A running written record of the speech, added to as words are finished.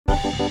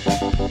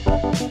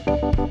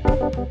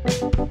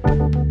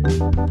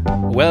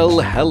Well,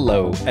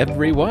 hello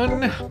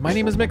everyone. My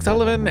name is Mick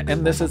Sullivan,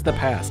 and this is The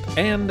Past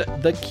and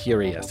the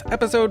Curious,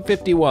 episode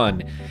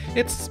 51.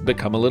 It's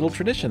become a little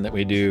tradition that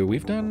we do.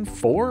 We've done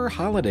 4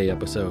 holiday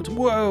episodes.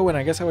 Whoa, and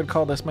I guess I would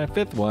call this my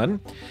 5th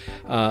one.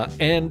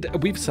 And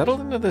we've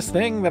settled into this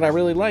thing that I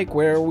really like,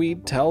 where we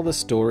tell the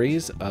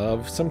stories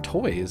of some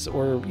toys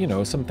or,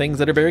 some things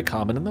that are very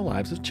common in the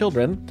lives of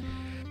children.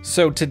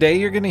 So today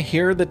you're going to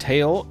hear the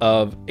tale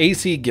of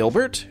A.C.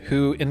 Gilbert,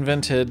 who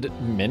invented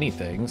many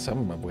things,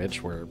 some of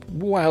which were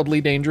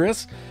wildly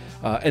dangerous.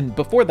 And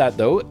before that,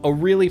 though, a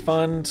really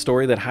fun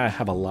story that I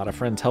have a lot of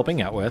friends helping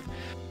out with.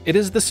 It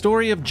is the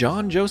story of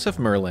Joseph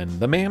Merlin,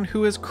 the man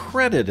who is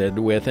credited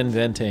with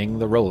inventing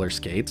the roller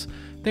skates.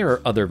 There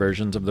are other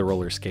versions of the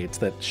roller skates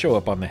that show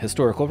up on the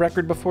historical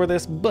record before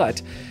this,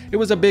 but it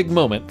was a big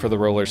moment for the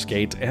roller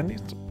skate, and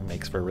it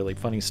makes for a really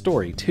funny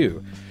story,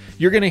 too.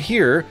 You're going to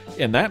hear,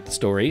 in that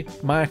story,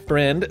 my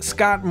friend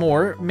Scott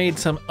Moore made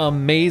some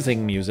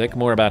amazing music,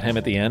 more about him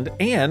at the end,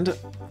 and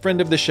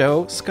friend of the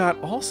show, Scott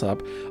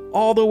Alsop,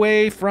 all the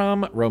way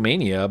from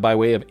Romania by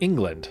way of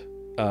England.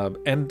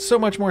 And so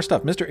much more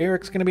stuff. Mr.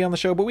 Eric's going to be on the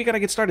show, but we got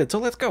to get started, so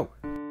let's go.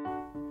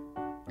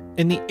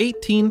 In the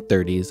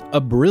 1830s,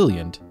 a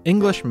brilliant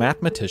English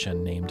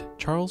mathematician named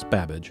Charles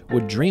Babbage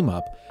would dream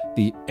up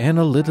the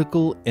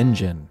analytical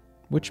engine,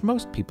 which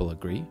most people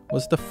agree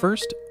was the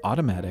first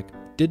automatic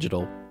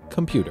digital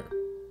computer.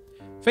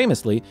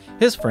 Famously,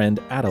 his friend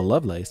Ada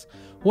Lovelace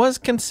was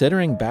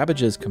considering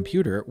Babbage's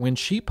computer when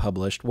she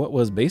published what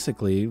was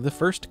basically the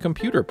first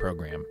computer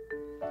program.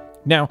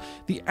 Now,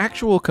 the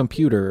actual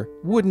computer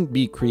wouldn't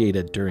be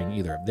created during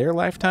either of their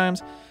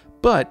lifetimes,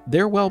 but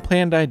their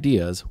well-planned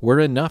ideas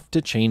were enough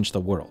to change the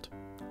world.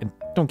 And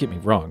don't get me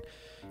wrong,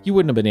 you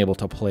wouldn't have been able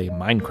to play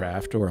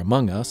Minecraft or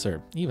Among Us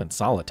or even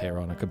Solitaire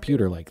on a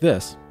computer like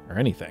this, or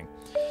anything.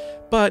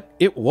 But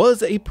it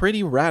was a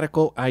pretty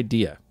radical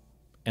idea.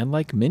 And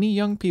like many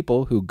young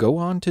people who go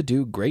on to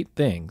do great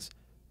things,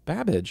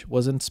 Babbage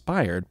was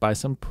inspired by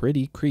some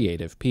pretty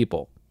creative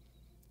people.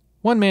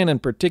 One man in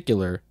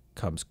particular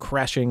comes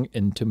crashing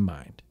into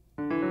mind.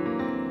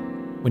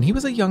 When he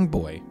was a young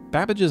boy,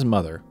 Babbage's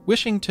mother,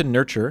 wishing to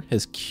nurture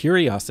his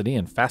curiosity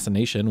and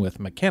fascination with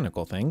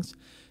mechanical things,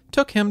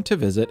 took him to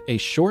visit a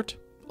short,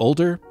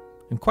 older,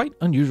 and quite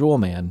unusual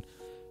man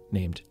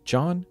named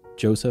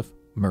Joseph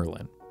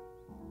Merlin.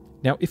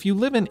 Now, if you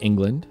live in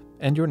England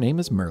and your name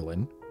is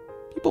Merlin,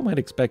 people might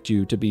expect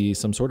you to be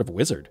some sort of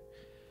wizard.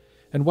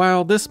 And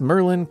while this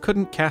Merlin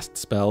couldn't cast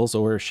spells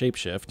or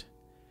shapeshift,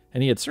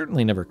 and he had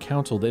certainly never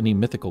counseled any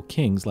mythical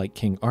kings like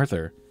King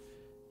Arthur,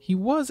 he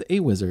was a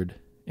wizard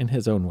in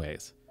his own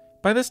ways.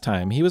 By this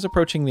time, he was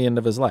approaching the end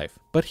of his life,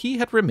 but he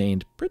had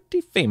remained pretty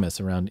famous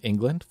around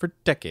England for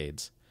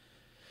decades.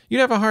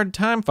 You'd have a hard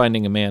time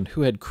finding a man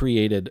who had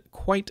created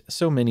quite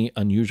so many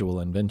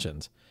unusual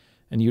inventions,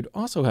 and you'd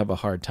also have a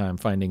hard time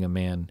finding a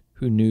man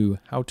who knew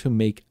how to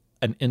make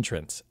an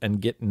entrance and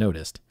get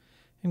noticed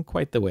in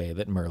quite the way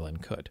that Merlin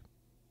could.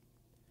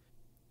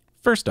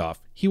 First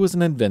off, he was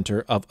an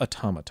inventor of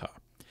automata,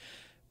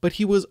 but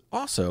he was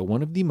also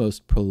one of the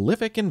most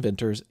prolific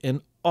inventors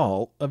in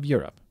all of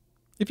Europe.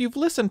 If you've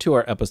listened to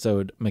our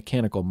episode,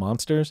 Mechanical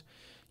Monsters,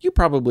 you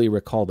probably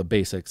recall the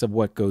basics of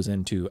what goes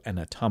into an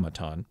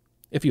automaton.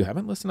 If you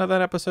haven't listened to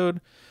that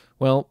episode,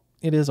 well,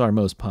 it is our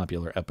most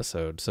popular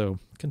episode, so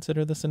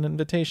consider this an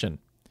invitation.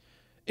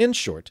 In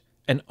short,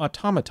 an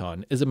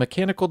automaton is a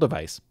mechanical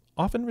device,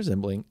 often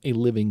resembling a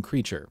living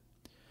creature,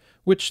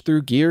 which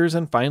through gears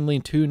and finely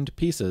tuned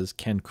pieces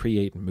can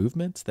create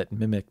movements that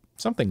mimic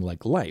something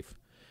like life.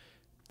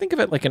 Think of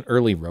it like an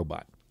early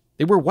robot.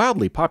 They were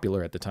wildly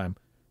popular at the time,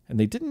 and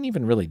they didn't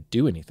even really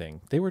do anything.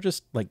 They were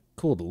just,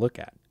 cool to look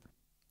at.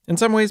 In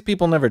some ways,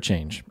 people never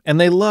change, and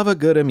they love a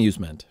good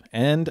amusement,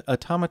 and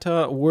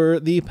automata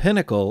were the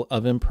pinnacle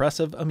of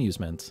impressive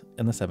amusements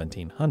in the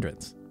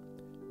 1700s.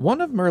 One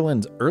of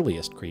Merlin's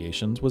earliest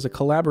creations was a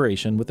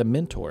collaboration with a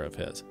mentor of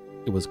his.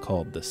 It was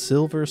called the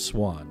Silver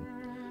Swan,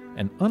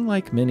 and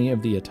unlike many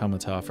of the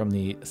automata from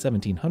the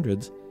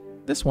 1700s,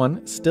 this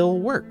one still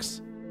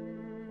works.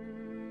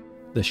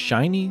 The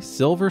shiny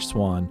silver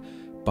swan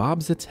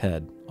bobs its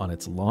head on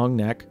its long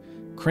neck,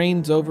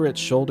 cranes over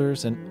its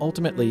shoulders, and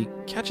ultimately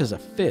catches a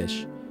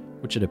fish,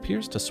 which it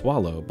appears to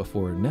swallow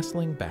before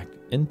nestling back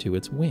into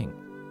its wing.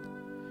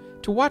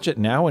 To watch it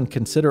now and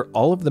consider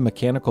all of the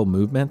mechanical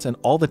movements and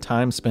all the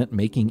time spent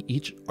making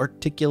each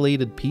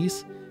articulated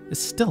piece is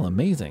still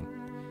amazing.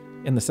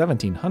 In the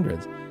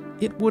 1700s,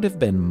 it would have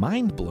been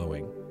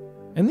mind-blowing.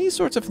 And these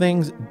sorts of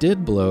things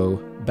did blow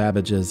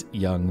Babbage's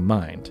young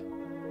mind.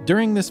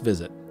 During this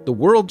visit, the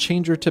world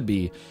changer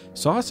to-be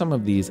saw some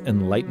of these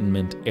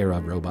Enlightenment-era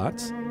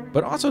robots,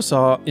 but also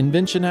saw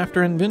invention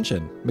after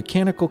invention,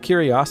 mechanical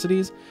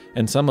curiosities,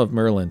 and some of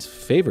Merlin's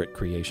favorite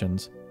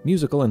creations,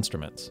 musical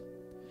instruments.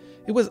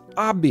 It was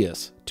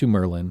obvious to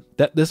Merlin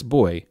that this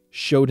boy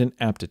showed an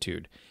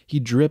aptitude. He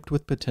dripped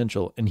with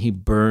potential, and he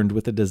burned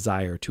with a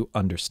desire to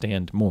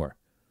understand more.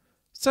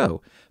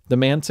 So, the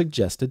man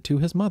suggested to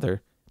his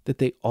mother that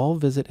they all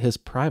visit his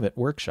private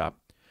workshop,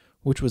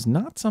 which was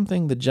not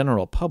something the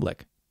general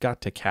public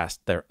got to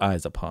cast their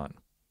eyes upon.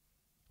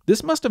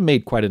 This must have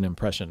made quite an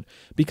impression,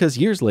 because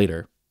years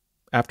later,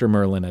 after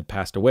Merlin had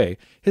passed away,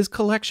 his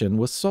collection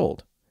was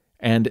sold,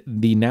 and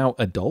the now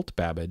adult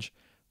Babbage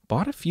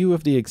bought a few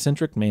of the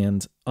eccentric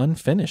man's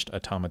unfinished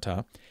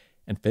automata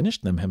and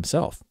finished them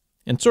himself,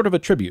 in sort of a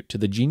tribute to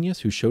the genius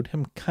who showed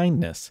him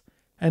kindness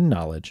and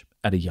knowledge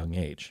at a young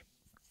age.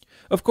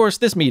 Of course,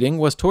 this meeting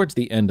was towards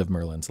the end of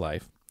Merlin's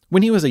life.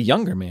 When he was a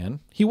younger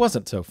man, he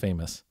wasn't so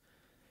famous,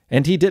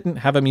 and he didn't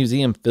have a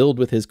museum filled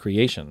with his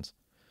creations.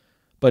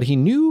 But he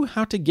knew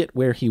how to get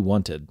where he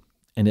wanted,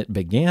 and it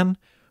began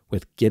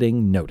with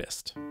getting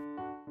noticed.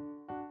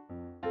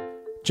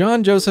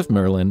 John Joseph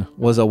Merlin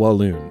was a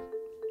Walloon.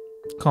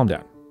 Calm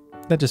down.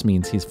 That just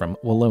means he's from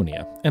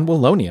Wallonia, and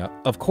Wallonia,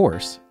 of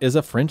course, is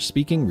a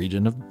French-speaking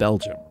region of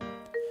Belgium.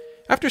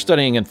 After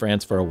studying in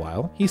France for a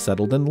while, he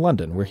settled in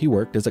London, where he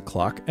worked as a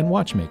clock and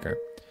watchmaker,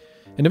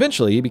 and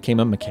eventually he became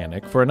a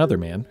mechanic for another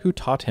man who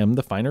taught him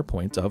the finer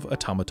points of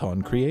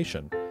automaton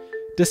creation.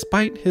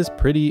 Despite his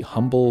pretty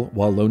humble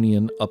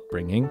Wallonian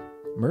upbringing,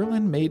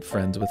 Merlin made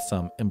friends with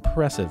some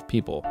impressive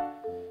people,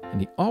 and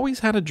he always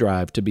had a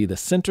drive to be the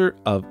center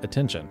of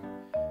attention.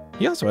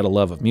 He also had a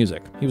love of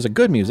music. He was a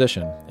good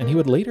musician, and he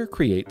would later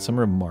create some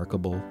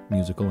remarkable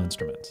musical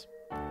instruments.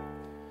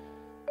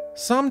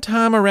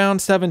 Sometime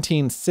around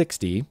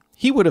 1760,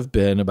 he would have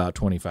been about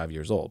 25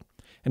 years old,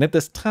 and at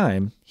this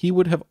time, he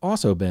would have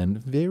also been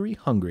very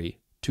hungry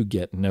to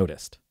get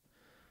noticed.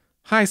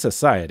 High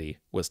society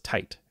was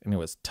tight, and it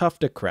was tough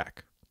to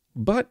crack.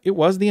 But it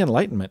was the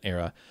Enlightenment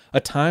era, a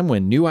time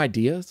when new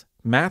ideas,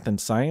 math and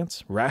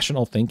science,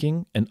 rational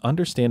thinking, and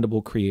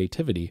understandable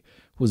creativity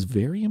was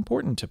very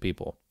important to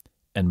people.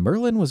 And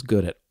Merlin was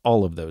good at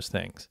all of those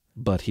things,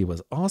 but he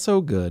was also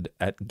good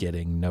at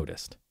getting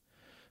noticed.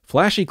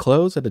 Flashy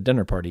clothes at a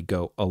dinner party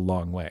go a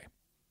long way.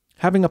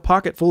 Having a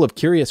pocket full of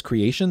curious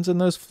creations in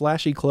those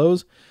flashy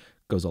clothes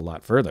goes a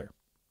lot further.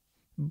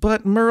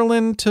 But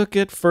Merlin took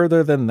it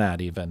further than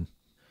that even.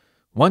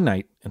 One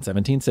night in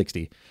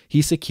 1760,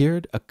 he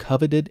secured a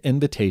coveted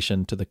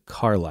invitation to the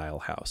Carlyle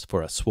House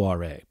for a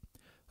soirée,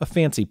 a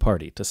fancy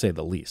party to say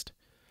the least.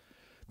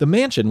 The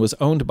mansion was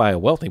owned by a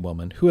wealthy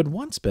woman who had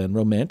once been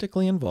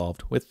romantically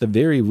involved with the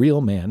very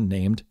real man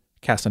named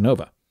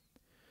Casanova.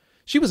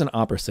 She was an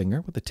opera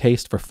singer with a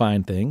taste for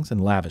fine things and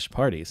lavish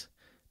parties.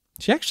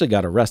 She actually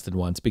got arrested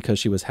once because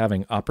she was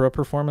having opera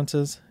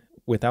performances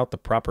without the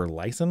proper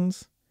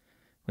license,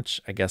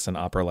 which I guess an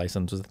opera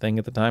license was a thing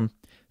at the time.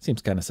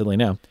 Seems kind of silly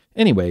now.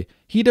 Anyway,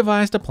 he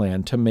devised a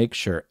plan to make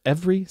sure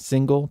every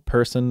single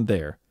person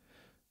there,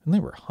 and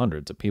there were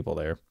hundreds of people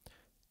there,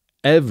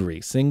 every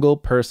single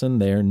person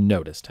there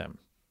noticed him.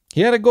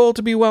 He had a goal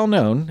to be well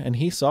known, and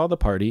he saw the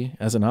party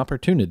as an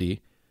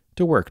opportunity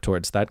to work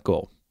towards that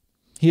goal.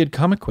 He had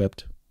come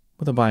equipped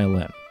with a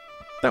violin.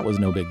 That was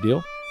no big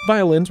deal.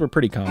 Violins were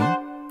pretty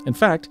common. In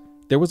fact,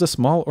 there was a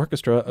small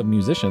orchestra of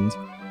musicians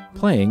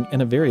playing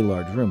in a very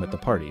large room at the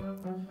party.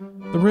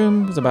 The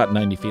room was about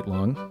 90 feet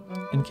long,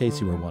 in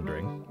case you were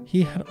wondering.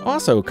 He had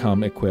also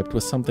come equipped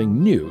with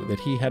something new that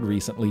he had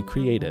recently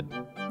created.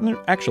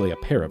 Actually, a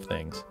pair of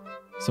things.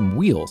 Some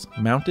wheels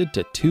mounted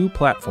to two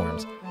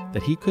platforms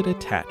that he could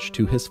attach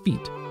to his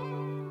feet.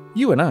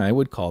 You and I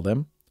would call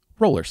them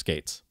roller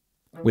skates.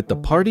 With the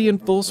party in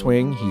full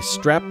swing, he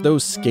strapped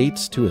those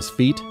skates to his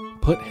feet,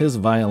 put his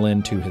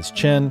violin to his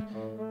chin,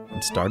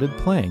 and started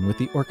playing with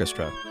the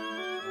orchestra,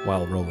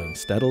 while rolling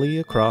steadily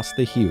across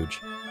the huge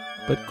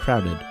but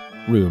crowded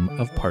room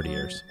of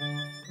partiers.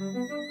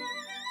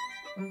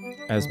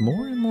 As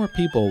more and more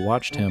people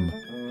watched him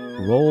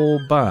roll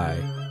by,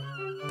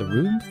 the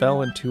room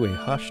fell into a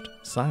hushed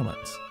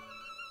silence.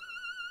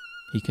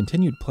 He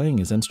continued playing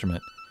his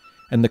instrument,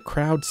 and the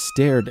crowd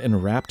stared in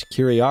rapt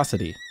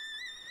curiosity.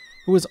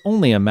 It was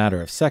only a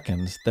matter of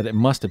seconds that it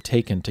must have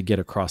taken to get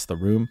across the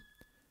room,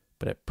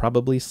 but it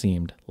probably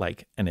seemed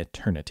like an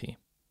eternity.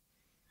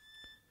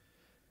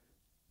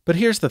 But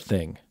here's the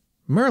thing.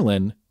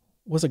 Merlin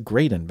was a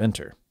great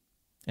inventor,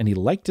 and he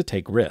liked to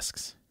take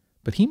risks,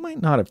 but he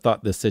might not have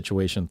thought this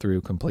situation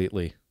through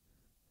completely.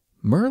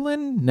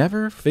 Merlin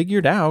never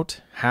figured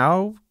out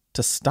how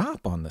to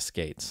stop on the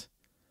skates.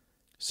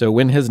 So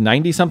when his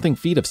 90-something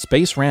feet of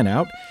space ran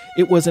out,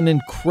 it was an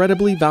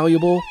incredibly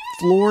valuable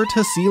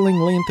floor-to-ceiling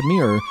length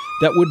mirror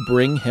that would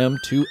bring him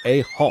to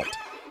a halt.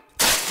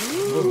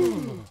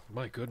 Oh,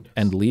 my goodness.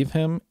 And leave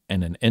him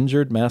in an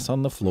injured mess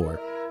on the floor,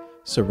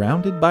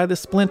 surrounded by the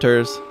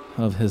splinters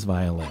of his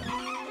violin.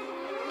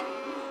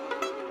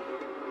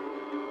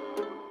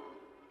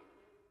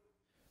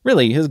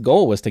 Really, his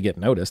goal was to get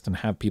noticed and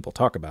have people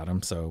talk about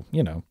him, so,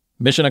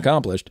 mission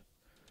accomplished.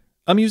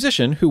 A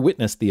musician who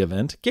witnessed the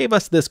event gave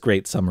us this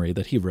great summary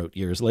that he wrote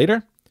years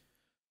later.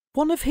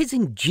 One of his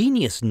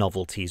ingenious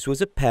novelties was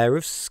a pair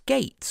of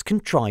skates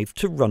contrived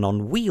to run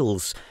on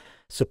wheels.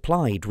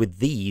 Supplied with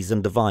these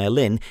and a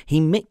violin, he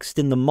mixed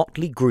in the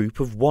motley group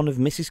of one of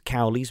Mrs.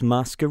 Cowley's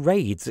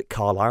masquerades at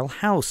Carlyle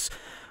House,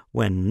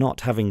 When,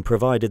 not having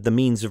provided the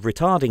means of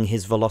retarding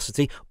his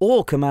velocity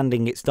or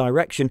commanding its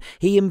direction,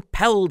 he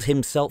impelled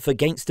himself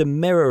against a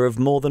mirror of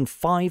more than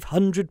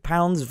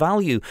 £500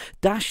 value,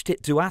 dashed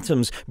it to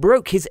atoms,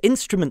 broke his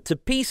instrument to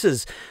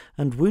pieces,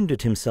 and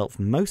wounded himself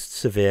most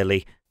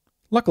severely.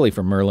 Luckily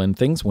for Merlin,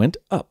 things went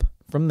up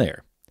from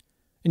there.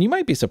 And you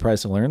might be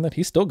surprised to learn that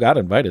he still got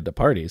invited to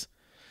parties.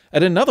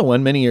 At another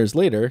one many years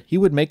later, he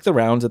would make the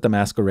rounds at the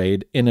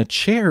masquerade in a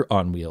chair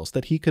on wheels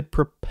that he could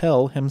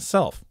propel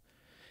himself.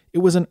 It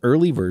was an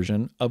early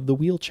version of the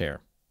wheelchair.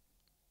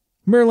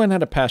 Merlin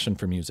had a passion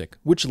for music,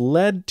 which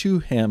led to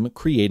him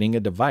creating a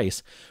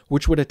device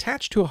which would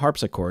attach to a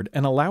harpsichord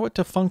and allow it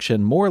to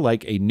function more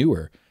like a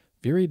newer,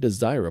 very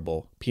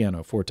desirable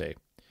pianoforte.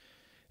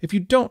 If you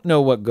don't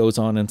know what goes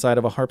on inside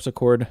of a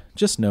harpsichord,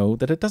 just know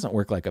that it doesn't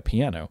work like a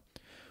piano.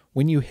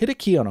 When you hit a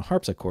key on a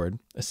harpsichord,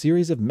 a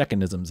series of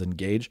mechanisms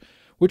engage,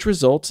 which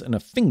results in a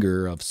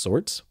finger of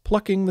sorts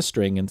plucking the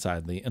string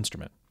inside the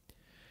instrument.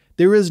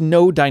 There is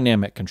no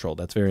dynamic control.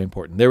 That's very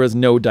important. There is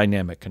no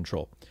dynamic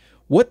control.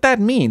 What that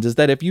means is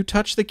that if you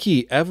touch the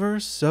key ever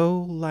so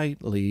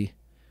lightly,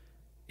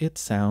 it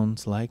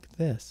sounds like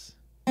this.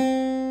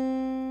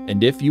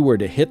 And if you were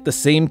to hit the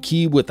same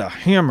key with a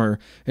hammer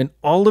and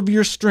all of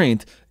your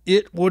strength,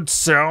 it would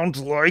sound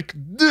like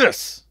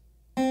this.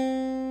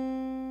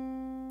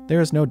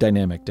 There is no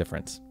dynamic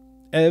difference.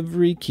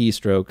 Every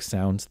keystroke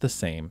sounds the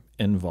same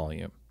in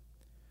volume.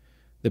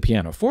 The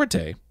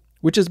pianoforte,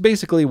 which is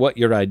basically what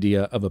your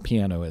idea of a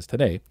piano is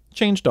today,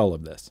 changed all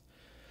of this.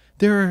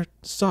 There are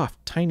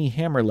soft, tiny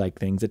hammer-like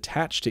things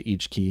attached to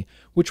each key,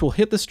 which will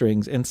hit the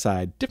strings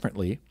inside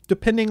differently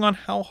depending on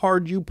how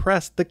hard you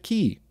press the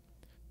key.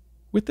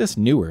 With this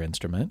newer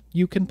instrument,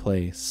 you can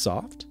play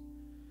soft,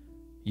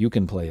 you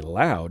can play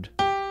loud,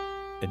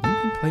 and you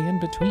can play in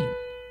between.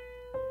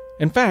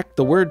 In fact,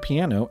 the word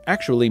piano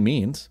actually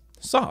means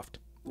soft,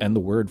 and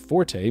the word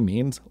forte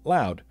means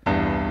loud.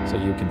 So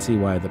you can see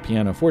why the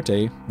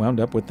pianoforte wound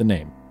up with the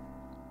name.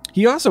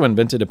 He also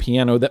invented a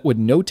piano that would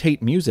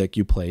notate music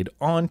you played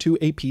onto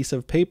a piece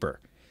of paper.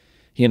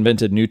 He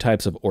invented new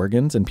types of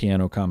organs and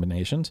piano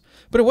combinations,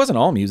 but it wasn't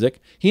all music.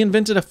 He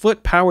invented a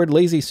foot-powered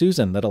Lazy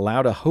Susan that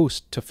allowed a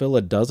host to fill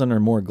a dozen or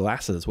more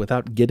glasses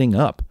without getting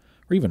up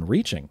or even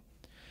reaching.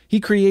 He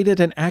created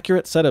an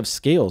accurate set of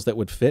scales that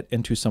would fit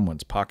into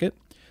someone's pocket,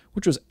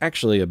 which was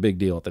actually a big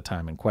deal at the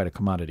time and quite a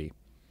commodity.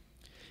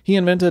 He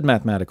invented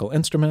mathematical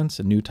instruments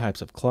and new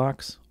types of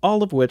clocks,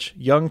 all of which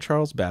young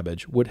Charles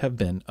Babbage would have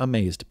been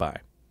amazed by.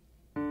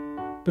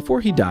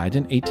 Before he died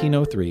in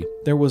 1803,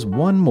 there was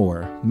one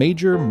more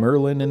major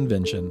Merlin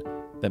invention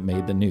that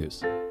made the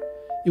news.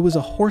 It was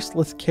a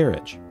horseless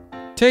carriage.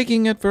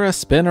 Taking it for a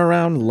spin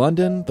around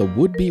London, the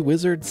would-be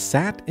wizard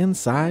sat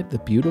inside the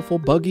beautiful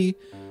buggy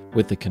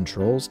with the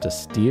controls to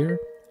steer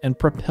and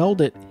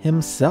propelled it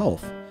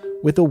himself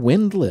with a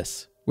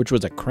windlass, which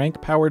was a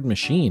crank-powered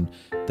machine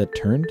that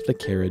turned the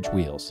carriage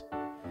wheels.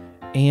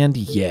 And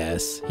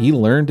yes, he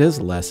learned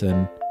his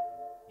lesson.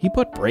 He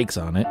put brakes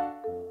on it.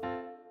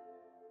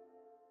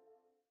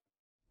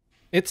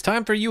 It's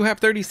time for You Have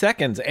 30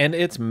 Seconds, and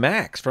it's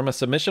Max from a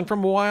submission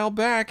from a while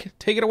back.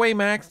 Take it away,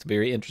 Max.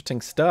 Very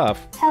interesting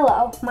stuff.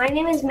 Hello, my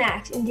name is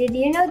Max, and did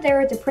you know there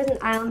was a prison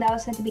island that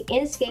was said to be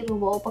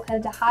inescapable because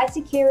of the high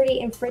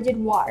security and frigid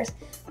waters?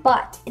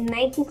 But in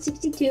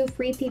 1962,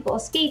 free people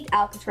escaped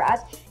Alcatraz.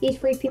 These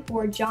free people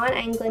were John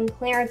Anglin,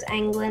 Clarence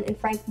Anglin, and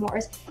Frank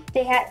Morris.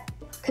 They had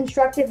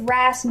constructed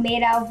rafts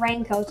made out of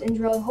raincoats and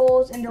drilled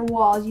holes in their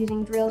walls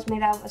using drills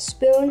made out of a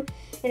spoon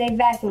and a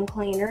vacuum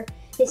cleaner.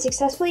 They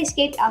successfully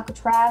escaped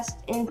Alcatraz,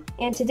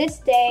 and to this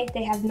day,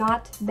 they have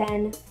not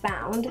been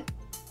found.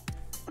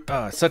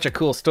 Oh, such a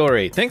cool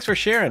story. Thanks for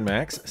sharing,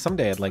 Max.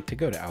 Someday I'd like to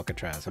go to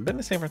Alcatraz. I've been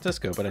to San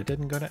Francisco, but I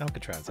didn't go to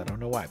Alcatraz. I don't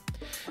know why.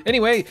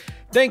 Anyway,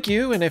 thank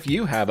you. And if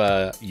you have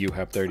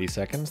 30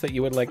 seconds that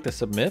you would like to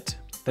submit,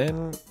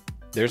 then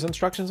there's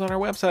instructions on our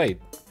website.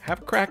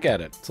 Have a crack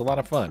at it. It's a lot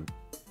of fun.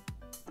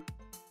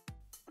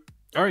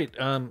 All right,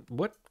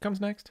 what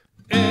comes next?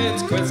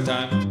 It's quiz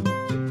time.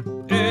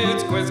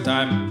 It's quiz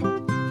time.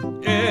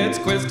 It's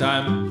quiz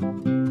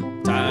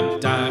time.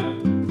 Time.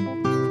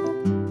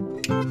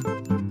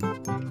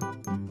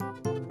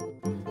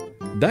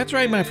 That's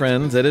right, my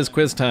friends. It is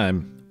quiz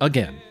time.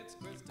 Again.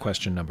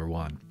 Question number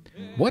 1.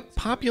 What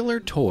popular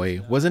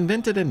toy was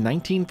invented in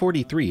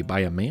 1943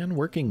 by a man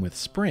working with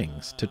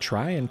springs to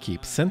try and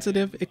keep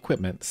sensitive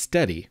equipment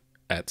steady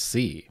at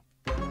sea?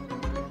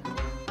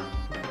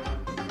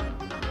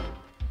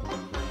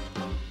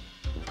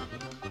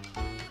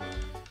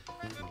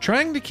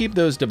 Trying to keep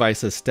those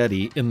devices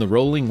steady in the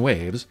rolling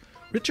waves,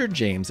 Richard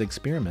James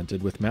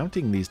experimented with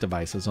mounting these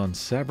devices on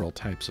several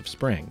types of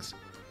springs.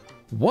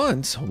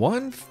 Once,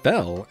 one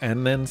fell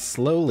and then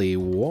slowly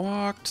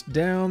walked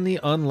down the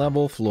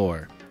unlevel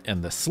floor,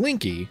 and the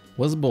Slinky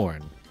was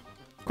born.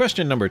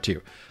 Question number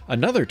 2.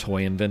 Another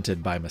toy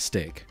invented by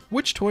mistake.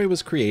 Which toy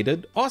was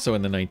created, also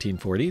in the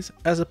 1940s,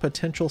 as a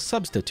potential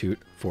substitute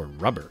for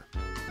rubber?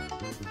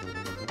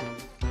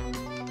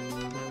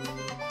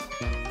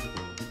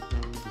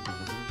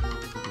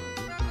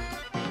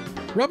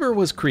 Rubber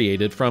was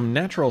created from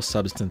natural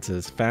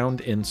substances found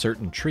in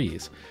certain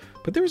trees,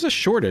 but there was a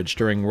shortage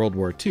during World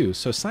War II,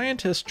 so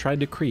scientists tried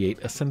to create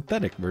a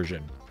synthetic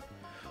version.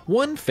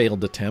 One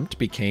failed attempt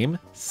became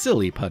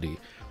silly putty,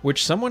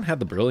 which someone had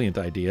the brilliant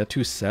idea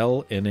to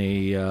sell in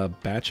a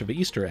batch of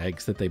Easter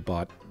eggs that they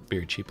bought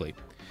very cheaply.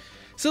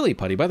 Silly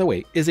putty, by the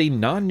way, is a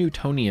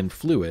non-Newtonian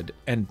fluid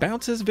and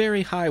bounces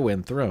very high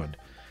when thrown,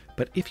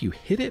 but if you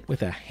hit it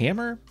with a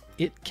hammer,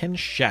 it can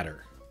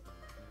shatter.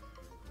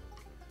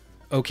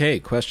 Okay,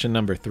 question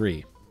number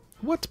 3.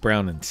 What's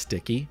brown and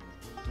sticky?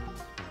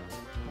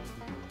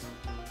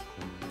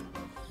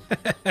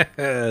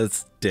 A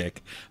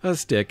stick. A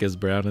stick is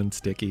brown and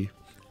sticky.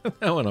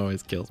 That one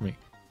always kills me.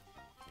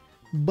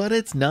 But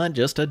it's not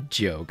just a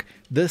joke.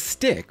 The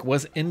stick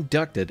was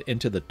inducted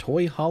into the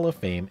Toy Hall of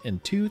Fame in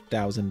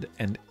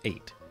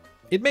 2008.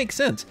 It makes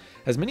sense,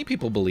 as many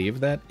people believe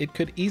that it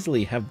could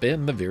easily have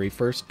been the very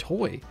first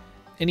toy.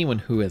 Anyone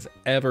who has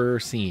ever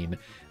seen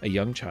a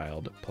young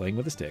child playing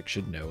with a stick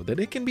should know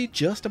that it can be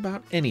just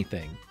about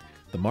anything.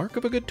 The mark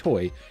of a good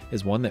toy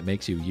is one that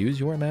makes you use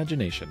your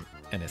imagination,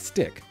 and a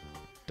stick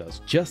does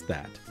just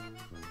that.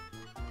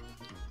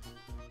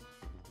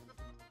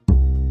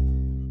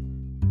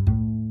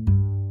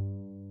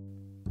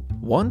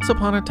 Once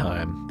upon a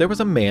time, there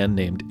was a man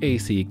named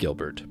A.C.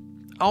 Gilbert,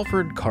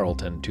 Alfred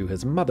Carlton to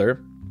his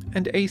mother,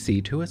 and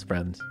A.C. to his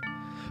friends.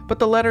 But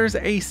the letters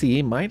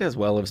AC might as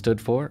well have stood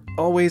for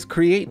Always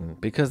Creatin',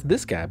 because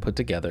this guy put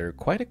together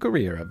quite a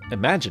career of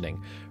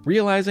imagining,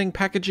 realizing,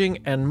 packaging,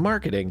 and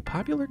marketing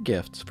popular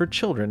gifts for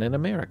children in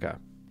America.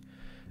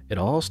 It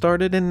all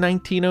started in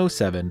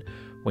 1907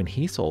 when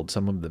he sold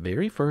some of the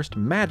very first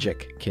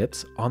magic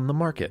kits on the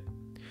market.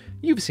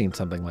 You've seen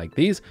something like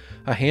these,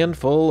 a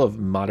handful of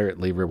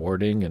moderately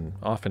rewarding and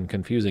often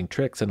confusing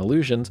tricks and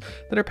illusions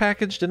that are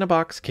packaged in a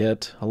box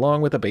kit,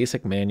 along with a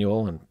basic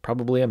manual and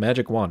probably a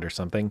magic wand or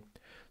something,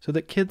 so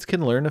that kids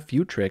can learn a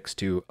few tricks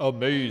to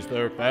amaze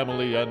their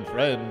family and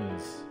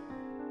friends.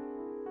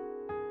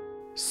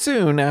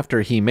 Soon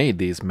after he made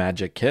these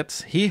magic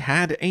kits, he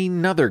had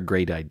another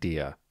great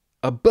idea,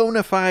 a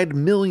bona fide $1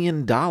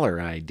 million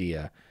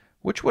idea,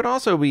 which would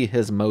also be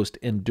his most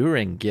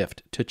enduring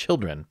gift to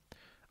children.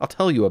 I'll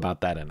tell you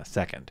about that in a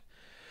second.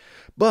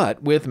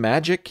 But with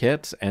magic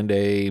kits and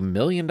a $1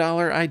 million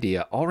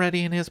idea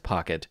already in his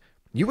pocket,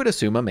 you would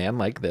assume a man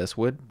like this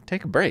would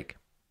take a break.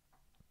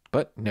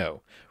 But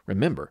no,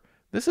 remember,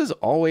 this is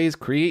Always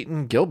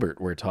Creatin'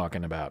 Gilbert we're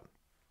talking about.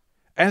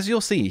 As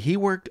you'll see, he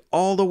worked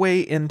all the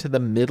way into the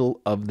middle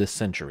of the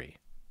century.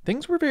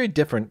 Things were very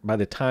different by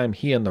the time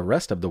he and the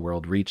rest of the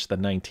world reached the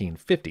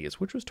 1950s,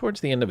 which was towards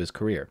the end of his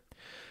career.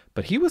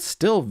 But he was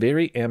still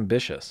very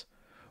ambitious.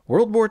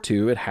 World War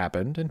II had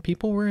happened, and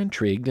people were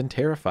intrigued and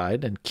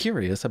terrified and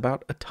curious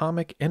about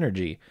atomic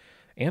energy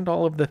and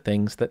all of the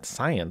things that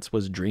science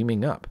was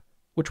dreaming up,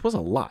 which was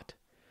a lot.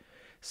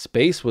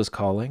 Space was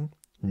calling,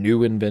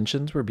 new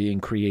inventions were being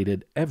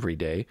created every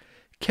day,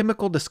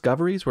 chemical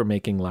discoveries were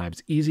making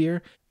lives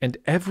easier, and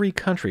every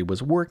country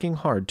was working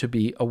hard to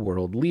be a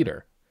world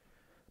leader.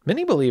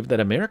 Many believed that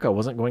America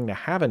wasn't going to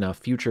have enough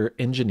future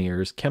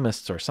engineers,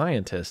 chemists, or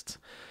scientists,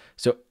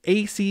 so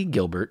A.C.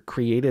 Gilbert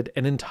created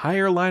an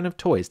entire line of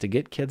toys to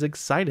get kids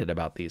excited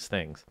about these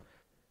things.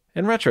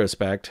 In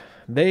retrospect,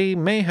 they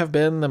may have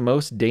been the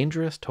most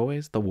dangerous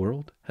toys the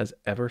world has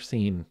ever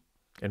seen.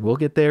 And we'll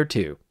get there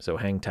too, so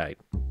hang tight.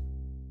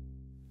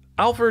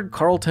 Alfred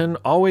Carlton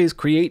Always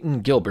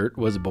Creatin' Gilbert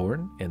was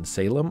born in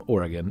Salem,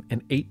 Oregon in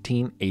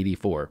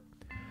 1884.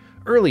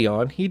 Early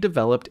on, he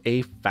developed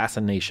a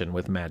fascination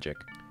with magic.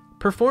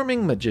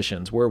 Performing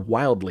magicians were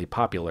wildly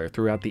popular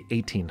throughout the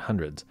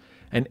 1800s,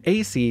 and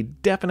A.C.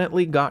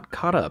 definitely got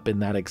caught up in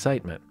that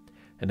excitement.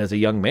 And as a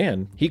young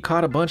man, he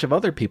caught a bunch of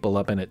other people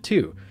up in it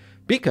too,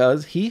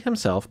 because he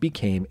himself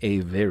became a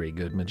very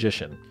good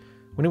magician.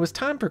 When it was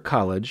time for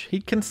college,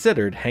 he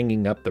considered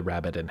hanging up the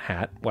rabbit and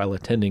hat while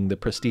attending the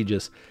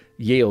prestigious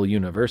Yale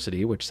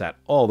University, which sat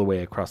all the way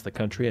across the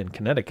country in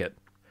Connecticut.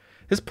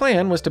 His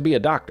plan was to be a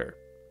doctor.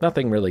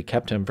 Nothing really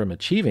kept him from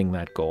achieving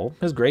that goal.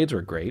 His grades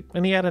were great,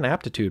 and he had an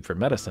aptitude for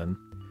medicine.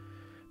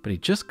 But he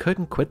just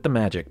couldn't quit the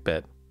magic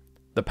bit.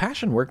 The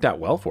passion worked out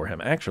well for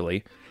him,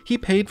 actually. He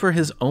paid for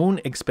his own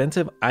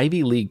expensive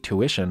Ivy League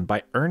tuition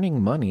by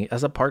earning money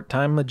as a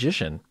part-time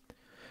magician.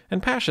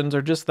 And passions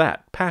are just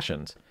that,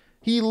 passions.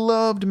 He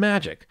loved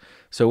magic,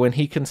 so when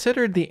he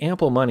considered the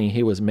ample money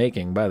he was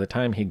making by the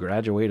time he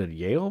graduated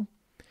Yale,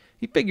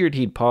 he figured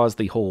he'd pause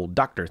the whole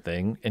doctor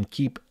thing and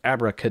keep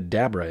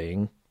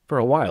abracadabraing, for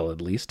a while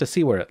at least, to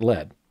see where it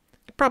led.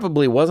 It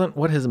probably wasn't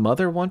what his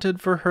mother wanted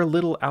for her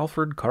little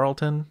Alfred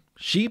Carlton.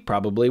 She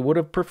probably would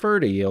have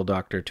preferred a Yale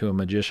doctor to a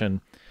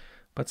magician.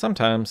 But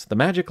sometimes the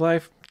magic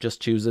life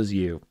just chooses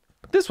you.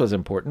 But this was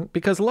important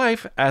because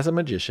life as a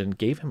magician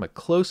gave him a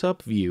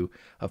close-up view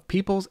of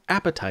people's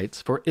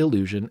appetites for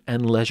illusion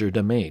and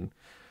legerdemain,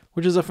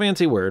 which is a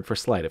fancy word for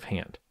sleight of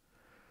hand.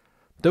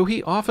 Though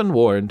he often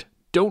warned,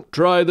 "Don't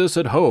try this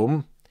at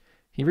home,"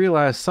 he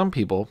realized some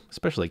people,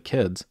 especially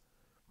kids,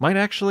 might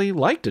actually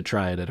like to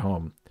try it at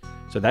home.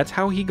 So that's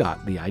how he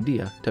got the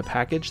idea to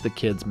package the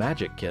kids'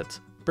 magic kits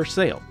for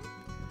sale.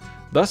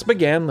 Thus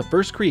began the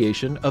first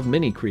creation of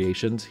many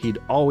creations he'd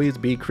always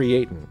be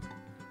creating.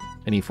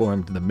 And he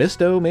formed the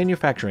Misto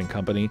Manufacturing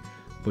Company,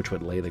 which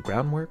would lay the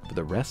groundwork for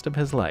the rest of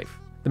his life.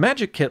 The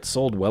magic kits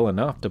sold well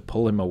enough to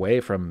pull him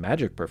away from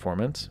magic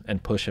performance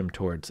and push him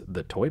towards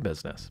the toy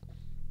business.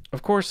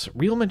 Of course,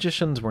 real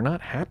magicians were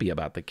not happy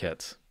about the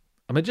kits.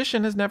 A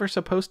magician is never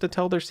supposed to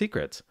tell their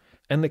secrets,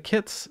 and the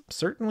kits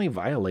certainly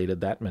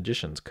violated that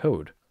magician's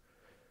code.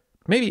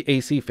 Maybe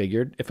AC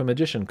figured if a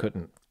magician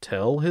couldn't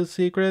tell his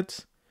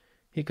secrets,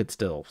 he could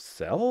still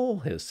sell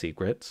his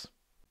secrets.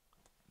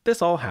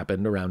 This all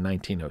happened around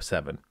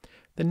 1907.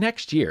 The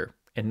next year,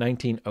 in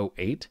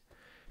 1908,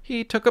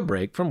 he took a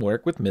break from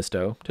work with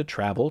Misto to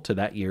travel to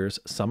that year's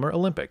Summer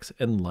Olympics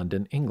in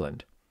London,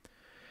 England.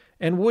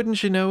 And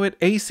wouldn't you know it,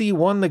 AC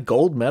won the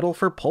gold medal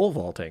for pole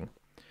vaulting.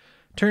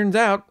 Turns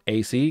out,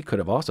 AC could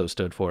have also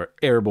stood for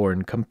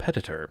Airborne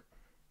Competitor.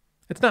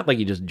 It's not like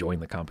he just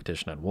joined the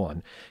competition and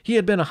won. He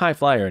had been a high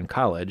flyer in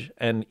college,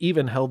 and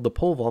even held the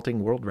pole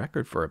vaulting world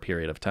record for a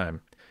period of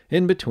time.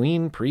 In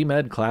between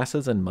pre-med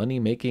classes and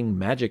money-making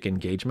magic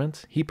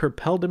engagements, he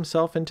propelled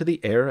himself into the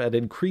air at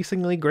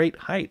increasingly great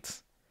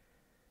heights.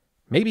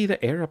 Maybe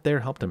the air up there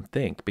helped him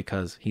think,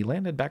 because he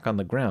landed back on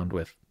the ground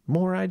with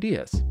more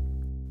ideas.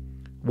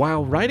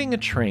 While riding a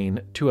train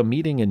to a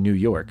meeting in New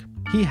York,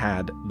 he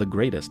had the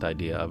greatest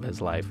idea of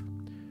his life.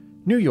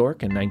 New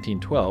York in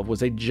 1912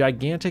 was a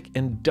gigantic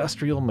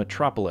industrial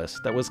metropolis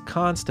that was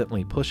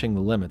constantly pushing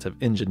the limits of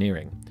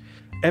engineering.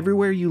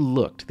 Everywhere you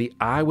looked, the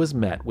eye was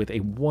met with a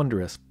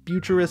wondrous,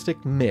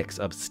 futuristic mix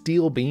of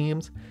steel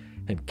beams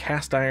and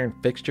cast iron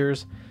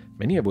fixtures,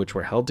 many of which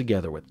were held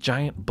together with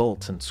giant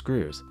bolts and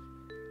screws.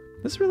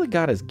 This really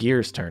got his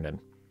gears turning,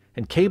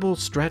 and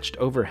cables stretched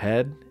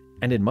overhead,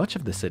 and in much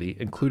of the city,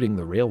 including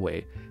the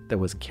railway that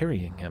was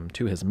carrying him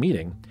to his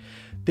meeting,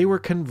 they were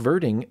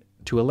converting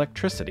to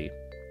electricity.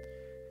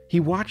 He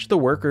watched the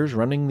workers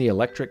running the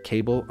electric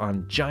cable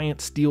on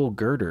giant steel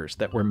girders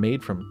that were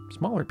made from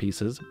smaller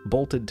pieces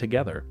bolted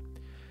together.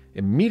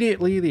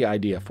 Immediately, the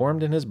idea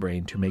formed in his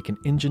brain to make an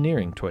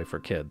engineering toy for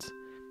kids.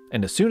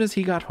 And as soon as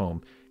he got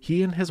home,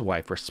 he and his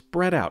wife were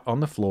spread out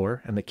on the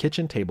floor and the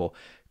kitchen table,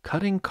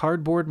 cutting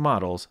cardboard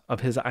models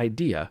of his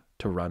idea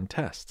to run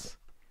tests.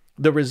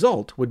 The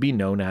result would be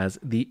known as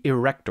the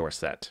Erector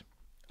set,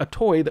 a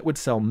toy that would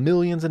sell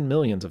millions and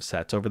millions of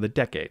sets over the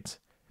decades.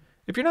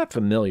 If you're not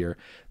familiar,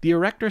 the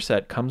Erector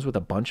set comes with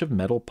a bunch of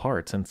metal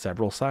parts in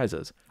several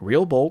sizes,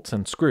 real bolts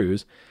and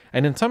screws,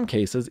 and in some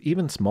cases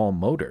even small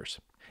motors.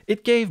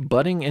 It gave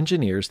budding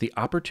engineers the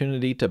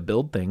opportunity to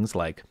build things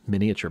like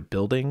miniature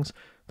buildings,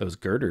 those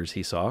girders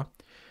he saw,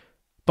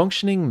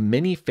 functioning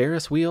mini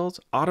Ferris wheels,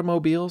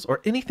 automobiles,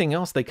 or anything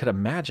else they could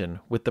imagine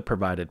with the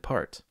provided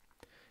parts.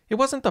 It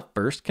wasn't the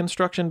first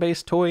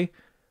construction-based toy,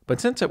 but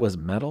since it was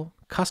metal,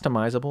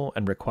 customizable,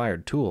 and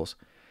required tools,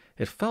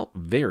 it felt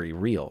very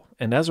real,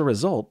 and as a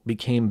result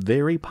became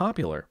very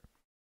popular.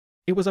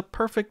 It was a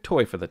perfect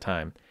toy for the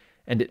time,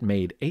 and it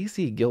made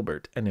A.C.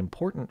 Gilbert an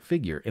important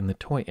figure in the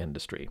toy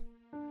industry.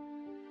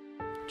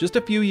 Just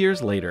a few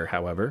years later,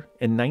 however,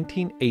 in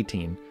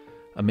 1918,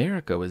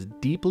 America was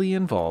deeply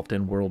involved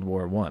in World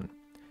War I.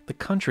 The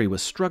country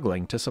was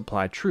struggling to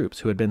supply troops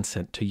who had been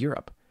sent to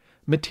Europe.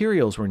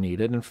 Materials were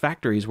needed and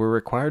factories were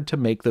required to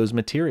make those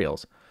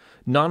materials.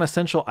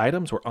 Non-essential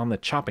items were on the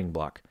chopping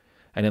block.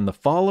 And in the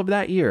fall of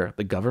that year,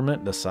 the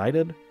government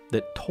decided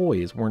that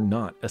toys were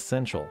not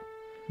essential.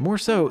 More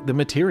so, the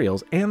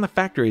materials and the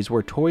factories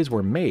where toys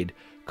were made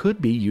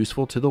could be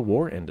useful to the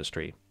war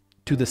industry.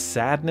 To the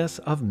sadness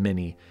of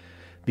many,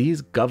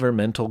 these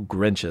governmental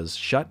Grinches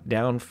shut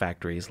down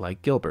factories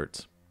like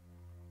Gilbert's.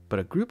 But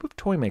a group of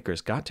toy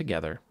makers got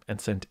together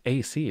and sent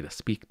AC to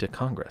speak to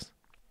Congress.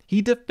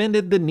 He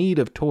defended the need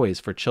of toys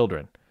for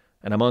children,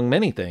 and among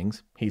many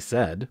things, he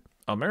said,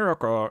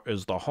 "America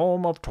is the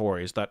home of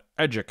toys that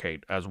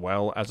educate as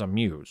well as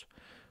amuse,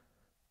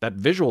 that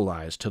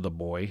visualize to the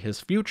boy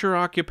his future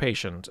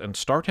occupations and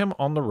start him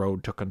on the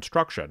road to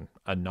construction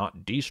and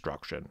not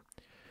destruction."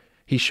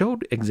 He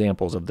showed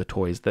examples of the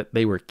toys that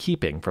they were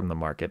keeping from the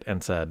market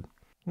and said,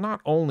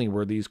 "Not only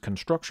were these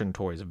construction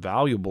toys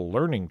valuable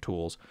learning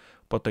tools,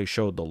 but they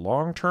showed the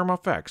long-term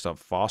effects of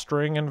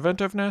fostering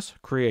inventiveness,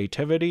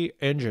 creativity,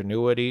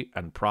 ingenuity,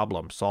 and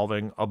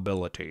problem-solving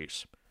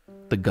abilities."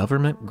 The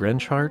government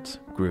Grinch hearts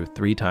grew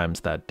 3 times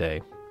that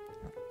day.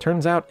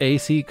 Turns out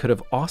AC could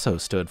have also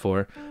stood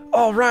for,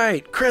 "All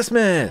right,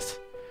 Christmas!"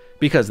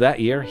 because that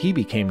year he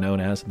became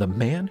known as the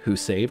man who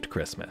saved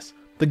Christmas.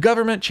 The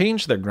government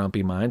changed their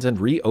grumpy minds and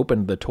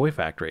reopened the toy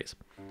factories.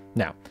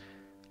 Now,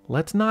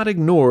 let's not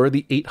ignore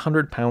the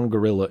 800-pound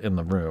gorilla in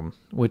the room,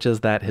 which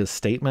is that his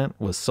statement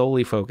was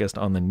solely focused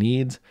on the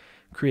needs,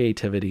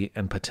 creativity,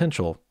 and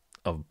potential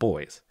of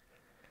boys.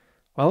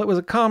 While it was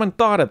a common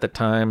thought at the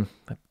time,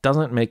 that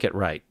doesn't make it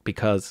right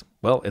because,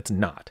 well, it's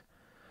not.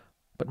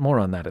 But more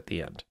on that at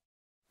the end.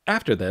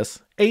 After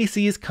this,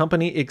 AC's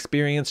company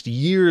experienced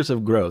years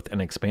of growth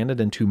and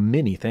expanded into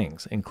many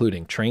things,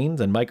 including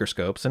trains and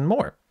microscopes and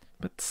more.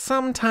 But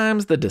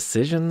sometimes the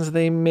decisions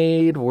they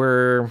made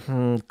were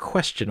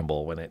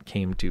questionable when it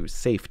came to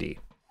safety.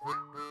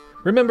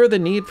 Remember the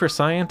need for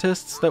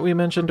scientists that we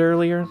mentioned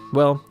earlier?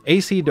 Well,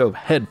 AC dove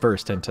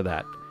headfirst into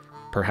that.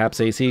 Perhaps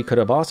AC could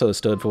have also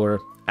stood for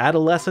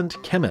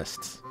adolescent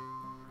chemists.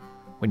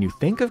 When you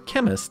think of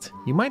chemists,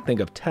 you might think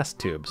of test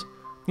tubes.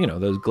 You know,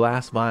 those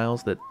glass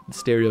vials that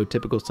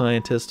stereotypical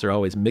scientists are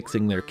always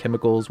mixing their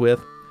chemicals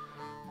with.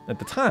 At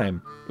the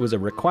time, it was a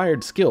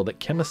required skill that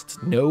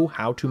chemists know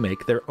how to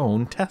make their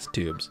own test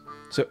tubes.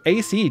 So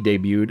AC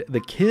debuted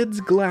the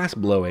Kids Glass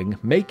Blowing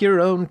Make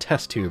Your Own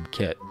Test Tube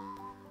Kit.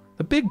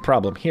 The big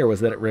problem here was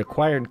that it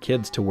required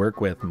kids to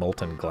work with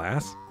molten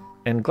glass,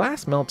 and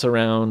glass melts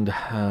around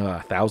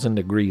 1,000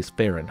 degrees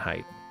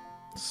Fahrenheit.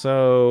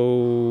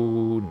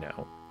 So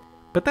no.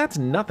 But that's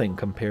nothing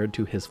compared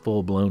to his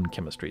full-blown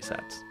chemistry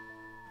sets.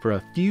 For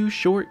a few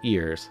short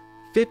years,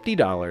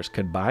 $50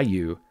 could buy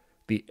you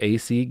the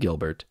A.C.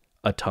 Gilbert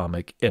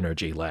Atomic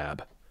Energy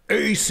Lab.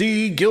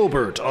 A.C.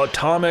 Gilbert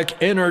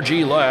Atomic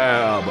Energy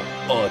Lab.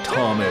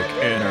 Atomic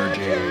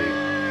Energy.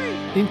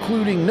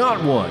 Including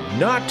not one,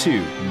 not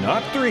two,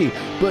 not three,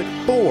 but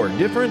 4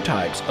 different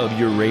types of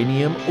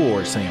uranium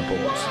ore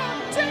samples.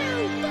 1, 2,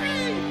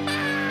 3,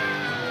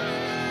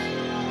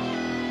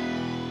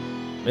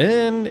 4.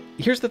 And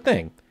here's the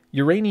thing.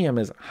 Uranium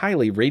is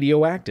highly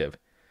radioactive.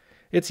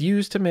 It's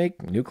used to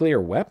make nuclear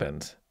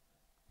weapons.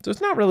 So it's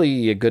not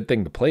really a good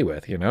thing to play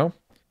with, you know?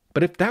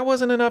 But if that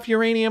wasn't enough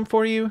uranium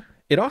for you,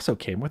 it also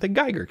came with a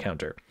Geiger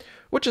counter,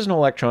 which is an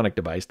electronic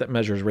device that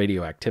measures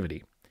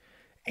radioactivity,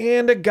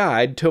 and a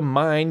guide to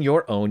mine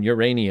your own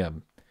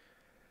uranium.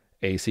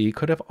 AC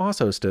could have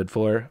also stood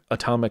for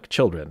atomic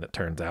children, it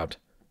turns out.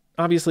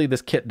 Obviously,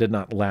 this kit did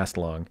not last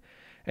long,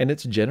 and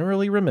it's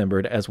generally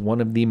remembered as one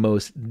of the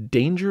most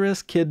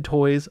dangerous kid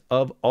toys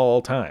of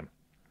all time.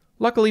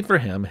 Luckily for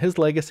him, his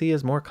legacy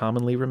is more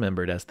commonly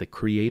remembered as the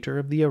creator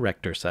of the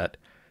Erector set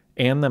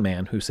and the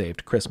man who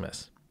saved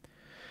Christmas.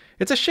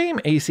 It's a shame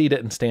AC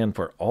didn't stand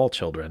for all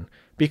children,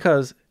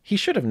 because he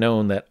should have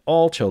known that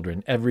all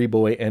children, every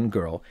boy and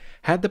girl,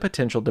 had the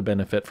potential to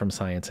benefit from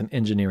science and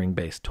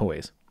engineering-based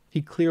toys.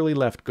 He clearly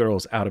left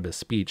girls out of his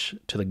speech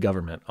to the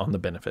government on the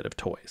benefit of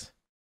toys.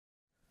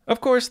 Of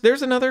course,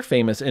 there's another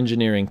famous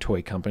engineering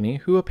toy company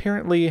who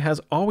apparently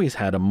has always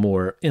had a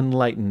more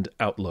enlightened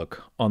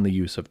outlook on the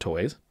use of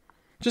toys.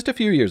 Just a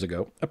few years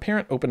ago, a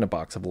parent opened a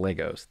box of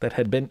Legos that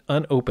had been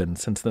unopened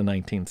since the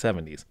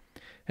 1970s,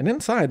 and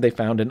inside they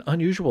found an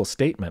unusual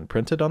statement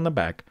printed on the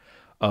back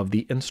of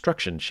the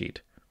instruction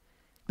sheet.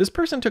 This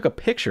person took a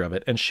picture of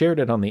it and shared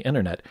it on the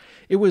internet.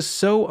 It was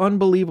so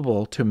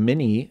unbelievable to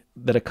many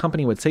that a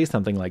company would say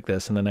something like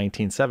this in the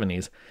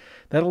 1970s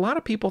that a lot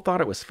of people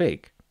thought it was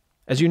fake.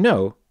 As you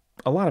know,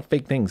 a lot of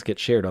fake things get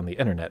shared on the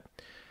internet.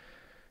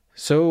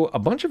 So a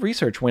bunch of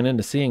research went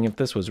into seeing if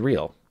this was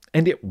real,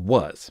 and it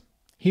was.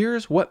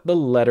 Here's what the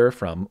letter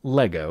from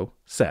Lego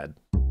said.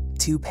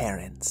 To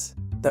parents,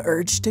 the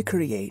urge to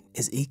create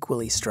is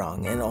equally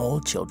strong in all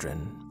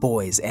children,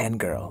 boys and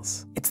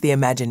girls. It's the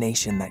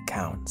imagination that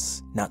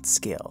counts, not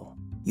skill.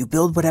 You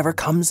build whatever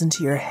comes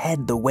into your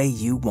head the way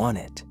you want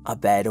it. A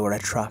bed or a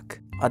truck,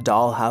 a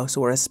dollhouse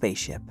or a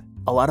spaceship.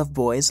 A lot of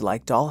boys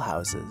like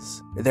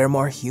dollhouses. They're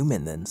more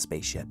human than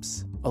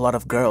spaceships. A lot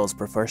of girls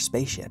prefer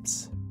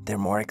spaceships. They're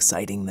more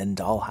exciting than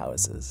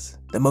dollhouses.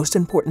 The most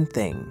important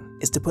thing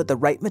is to put the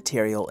right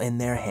material in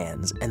their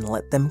hands and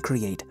let them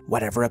create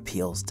whatever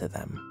appeals to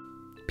them.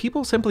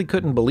 People simply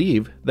couldn't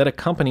believe that a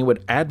company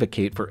would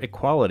advocate for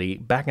equality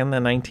back in the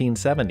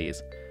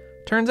 1970s.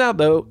 Turns out,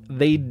 though,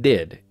 they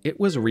did. It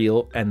was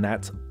real, and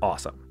that's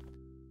awesome.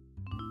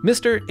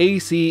 Mr.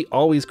 AC,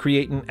 always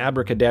creating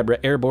abracadabra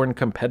airborne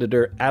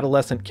competitor,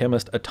 adolescent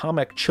chemist,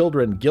 atomic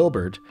children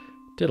Gilbert,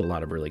 did a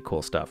lot of really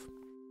cool stuff.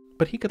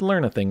 But he could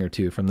learn a thing or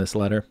two from this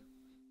letter.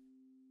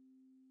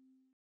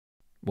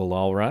 Well,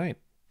 all right.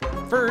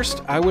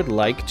 First, I would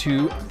like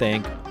to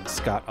thank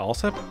Scott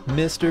Alsop,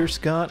 Mr.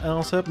 Scott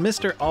Alsop.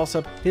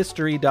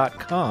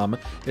 MrAlsopHistory.com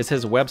is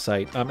his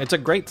website. It's a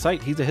great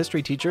site. He's a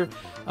history teacher.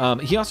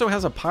 He also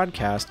has a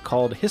podcast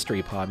called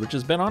History Pod, which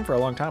has been on for a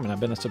long time, and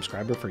I've been a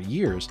subscriber for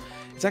years.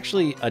 It's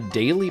actually a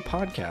daily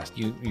podcast.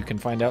 You can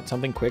find out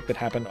something quick that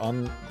happened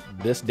on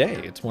this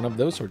day. It's one of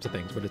those sorts of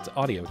things, but it's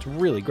audio. It's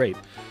really great.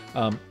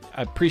 I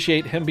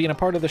appreciate him being a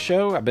part of the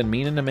show. I've been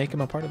meaning to make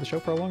him a part of the show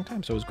for a long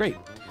time, so it was great.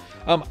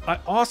 I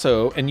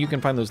also, and you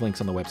can find those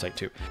links on the website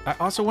too, I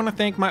also want to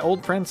thank my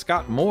old friend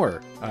Scott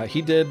Moore.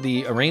 He did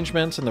the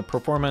arrangements and the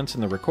performance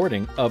and the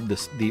recording of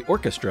the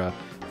orchestra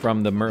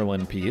from the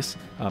Merlin piece.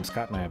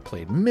 Scott and I have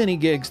played many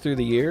gigs through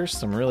the years,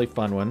 some really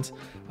fun ones.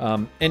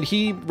 And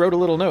he wrote a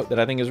little note that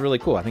I think is really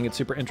cool. I think it's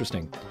super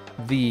interesting.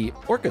 The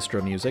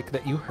orchestra music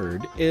that you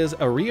heard is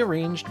a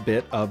rearranged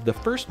bit of the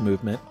first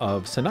movement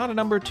of Sonata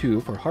No.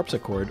 2 for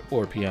harpsichord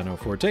or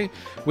pianoforte,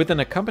 with an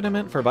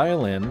accompaniment for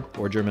violin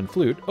or German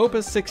flute,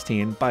 Opus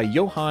 16 by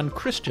Johann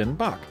Christian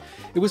Bach.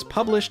 It was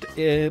published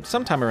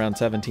sometime around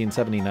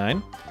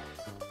 1779,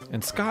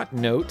 and Scott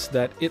notes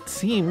that it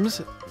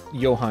seems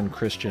Johann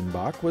Christian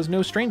Bach was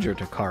no stranger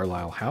to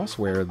Carlisle House,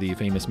 where the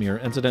famous mirror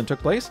incident took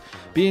place,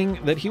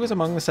 being that he was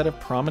among the set of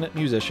prominent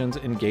musicians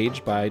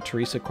engaged by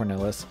Teresa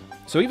Cornelis.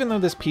 So even though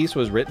this piece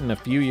was written a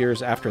few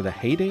years after the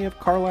heyday of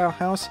Carlisle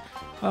House,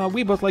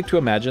 we both like to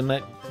imagine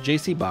that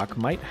J.C. Bach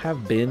might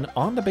have been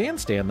on the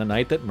bandstand the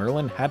night that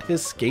Merlin had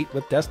his skate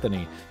with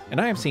Destiny,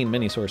 and I have seen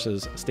many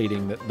sources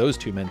stating that those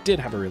two men did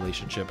have a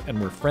relationship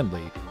and were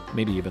friendly,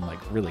 maybe even like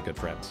really good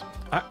friends.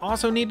 I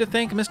also need to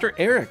thank Mr.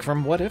 Eric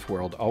from What If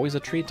World. Always a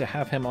treat to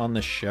have him on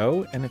the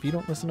show, and if you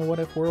don't listen to What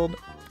If World,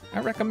 I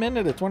recommend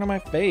it. It's one of my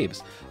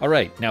faves. All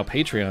right, now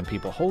Patreon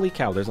people, holy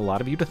cow, there's a lot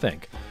of you to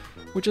thank,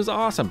 which is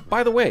awesome.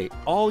 By the way,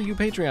 all you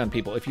Patreon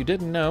people, if you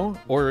didn't know,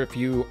 or if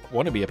you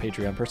want to be a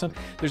Patreon person,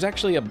 there's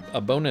actually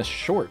a bonus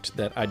short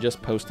that I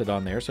just posted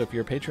on there. So if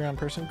you're a Patreon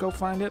person, go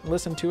find it,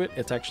 listen to it.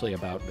 It's actually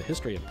about the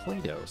history of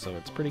Play-Doh, so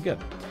it's pretty good.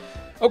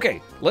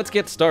 Okay, let's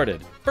get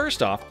started.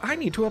 First off, I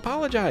need to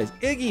apologize.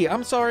 Iggy,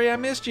 I'm sorry I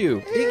missed you.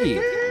 Iggy,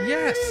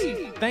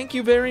 yes, thank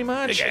you very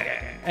much.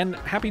 And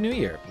Happy New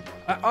Year.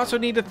 I also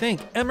need to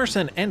thank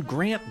Emerson and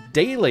Grant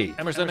Daly.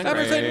 Emerson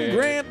and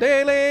Grant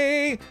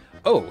Daly.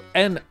 Oh,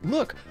 and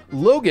look,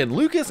 Logan,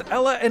 Lucas,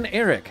 Ella, and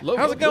Eric.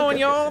 How's it going,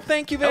 y'all?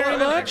 Thank you very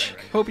much.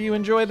 Hope you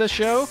enjoy the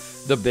show.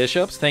 The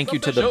Bishops, thank you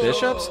to the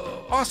Bishops.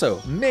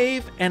 Also,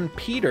 Maeve and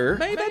Peter.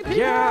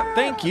 Yeah,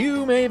 thank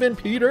you, Maeve and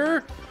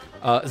Peter.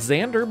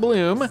 Xander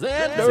Bloom.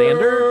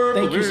 Xander,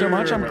 thank you so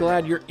much. I'm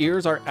glad your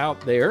ears are out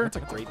there. That's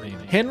a great name.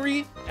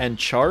 Henry and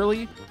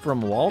Charlie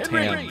from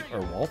Waltham. Or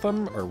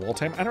Waltham, or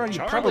Waltham. I don't know.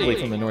 You're probably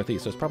from the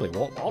Northeast, so it's probably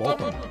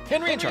Waltham.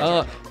 Henry and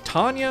Charlie.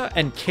 Tanya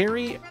and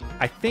Carrie,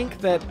 I think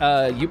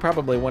that you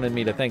probably wanted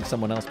me to thank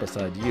someone else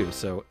beside you,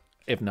 so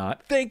if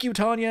not, thank you,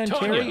 Tanya and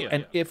Carrie.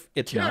 And if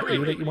it's not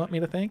you that you want me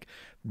to thank,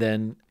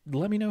 then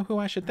let me know who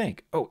I should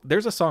thank. Oh,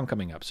 there's a song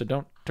coming up, so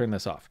don't turn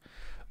this off.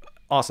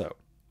 Also,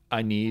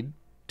 I need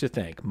to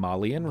thank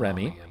Molly and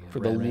Remy for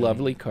the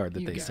lovely card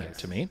that they sent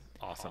to me.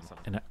 Awesome.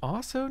 And I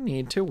also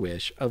need to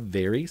wish a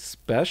very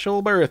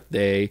special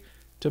birthday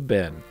to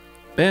Ben.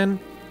 Ben,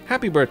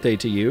 happy birthday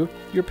to you.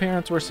 Your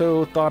parents were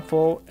so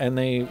thoughtful, and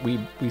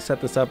we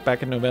set this up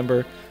back in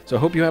November, so I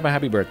hope you have a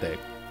happy birthday.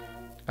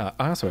 I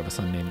also have a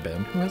son named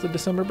Ben who has a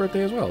December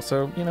birthday as well,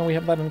 so, you know, we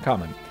have that in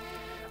common.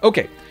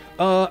 Okay,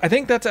 I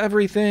think that's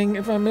everything.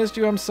 If I missed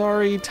you, I'm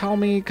sorry. Tell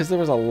me, because there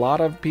was a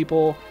lot of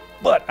people,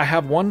 but I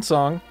have one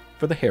song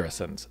for the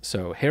Harrisons.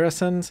 So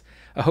Harrisons,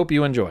 I hope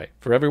you enjoy.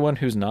 For everyone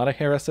who's not a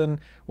Harrison,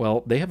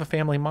 well, they have a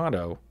family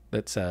motto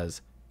that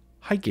says,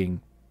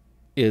 hiking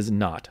is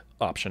not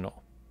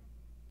optional.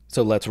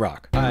 So let's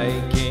rock.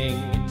 Hiking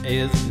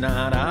is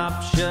not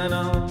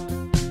optional.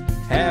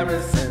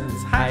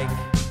 Harrison's hike,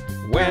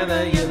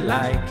 whether you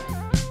like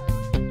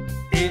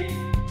it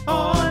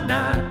or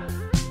not.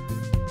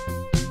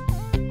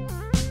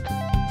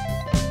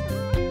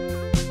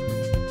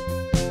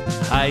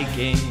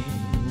 Hiking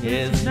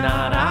is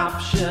not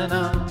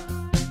optional.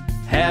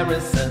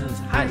 Harrison's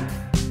hike,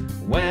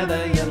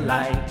 whether you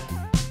like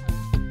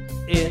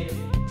it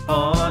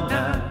or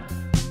not.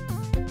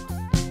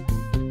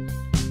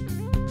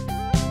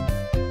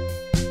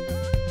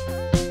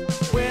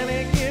 When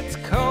it gets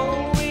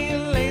cold, we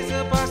lace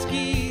up our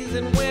skis,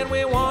 and when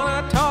we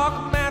wanna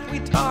talk math, we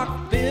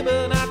talk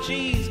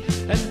Fibonacci's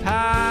and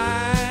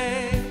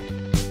pi.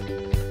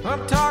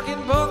 I'm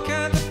talking both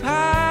kinds of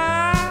pie.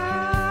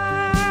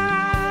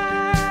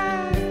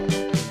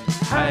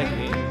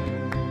 Hiking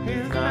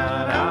is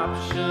not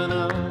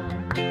optional.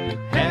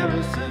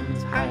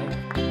 Harrison's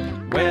hike,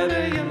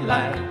 whether you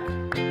like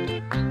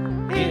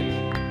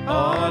it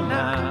or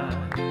not.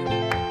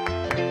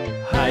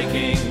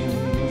 Hiking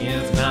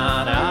is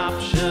not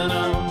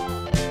optional.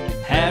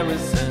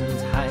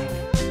 Harrison's hike,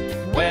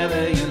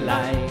 whether you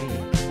like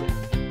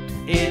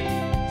it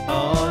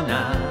or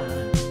not.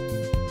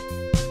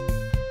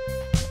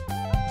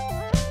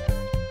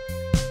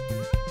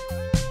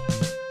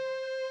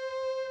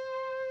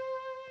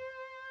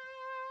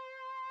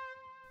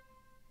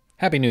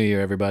 Happy New Year,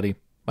 everybody.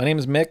 My name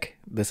is Mick.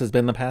 This has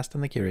been The Past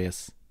and the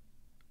Curious.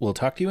 We'll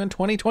talk to you in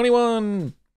 2021.